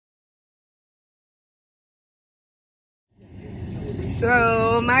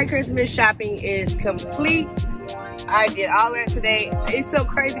So my Christmas shopping is complete. I did all that today. It's so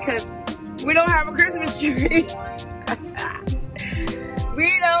crazy because we don't have a Christmas tree.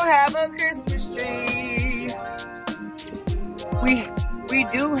 We don't have a Christmas tree. We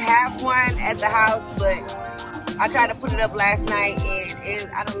do have one at the house, but I tried to put it up last night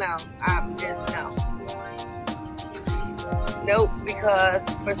and I don't know. I'm just no. Nope, because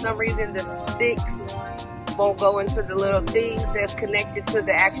for some reason the sticks won't go into the little things that's connected to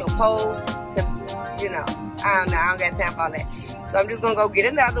the actual pole to, you know, I don't know, I don't got time for all that. So I'm just gonna go get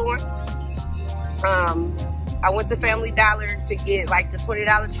another one. I went to Family Dollar to get like the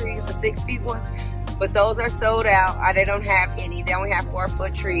 $20 trees, the 6 feet ones, but those are sold out. They don't have any. They only have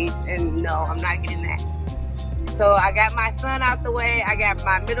 4-foot trees, and no, I'm not getting that. So I got my son out the way, I got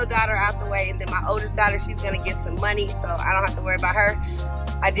my middle daughter out the way, and then my oldest daughter, she's gonna get some money, so I don't have to worry about her.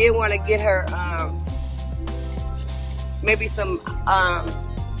 I did want to get her maybe some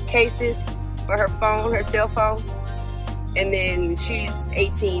cases for her phone, her cell phone, and then she's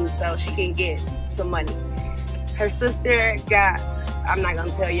 18, so she can get some money. Her sister got, I'm not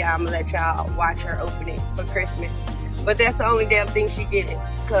gonna tell y'all, I'm gonna let y'all watch her open it for Christmas, but that's the only damn thing she getting,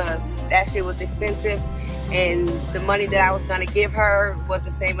 because that shit was expensive. And the money that I was gonna give her was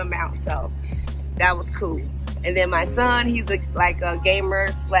the same amount, so that was cool. And then my son, he's like a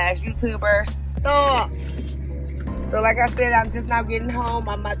gamer slash YouTuber. So like I said, I'm just now getting home.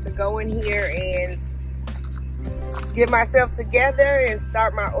 I'm about to go in here and get myself together and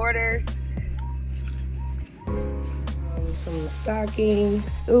start my orders. Some stockings.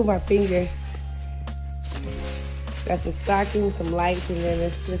 Ooh, my fingers. Got some stockings, some lights, and then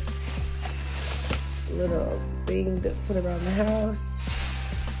it's just little thing to put around the house.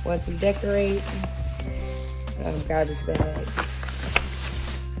 Want to decorate. Garbage bag.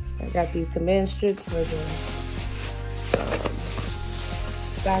 I got these command strips for the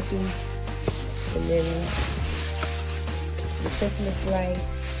stockings, and then the Christmas lights,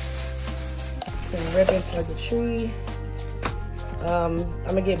 some ribbon for the tree. I'm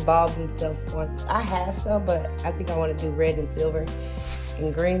gonna get bulbs and stuff. I have some, but I think I want to do red and silver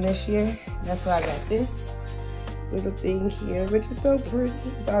and green this year. That's why I got this little thing here, which is so pretty.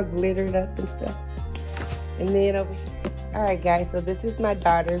 It's all glittered up and stuff. And then over here. Alright guys, so this is my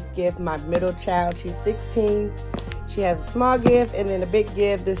daughter's gift, my middle child. She's 16. She has a small gift and then a big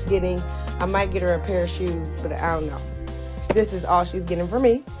gift that's getting, I might get her a pair of shoes, but I don't know. This is all she's getting for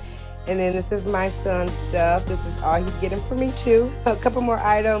me. And then this is my son's stuff. This is all he's getting for me too. A couple more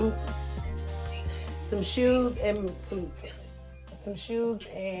items. Some shoes and some shoes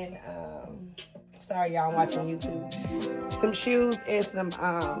and sorry y'all, I'm watching YouTube. Some shoes and some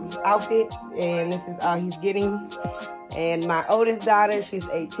outfits, and this is all he's getting. And my oldest daughter, she's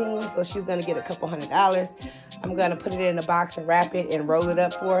 18, so she's gonna get a couple $100. I'm gonna put it in a box and wrap it and roll it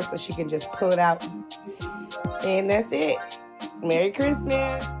up for her so she can just pull it out. And that's it. Merry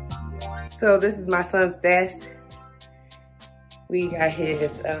Christmas. So this is my son's desk. We got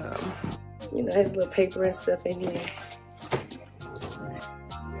his you know, his little paper and stuff in here.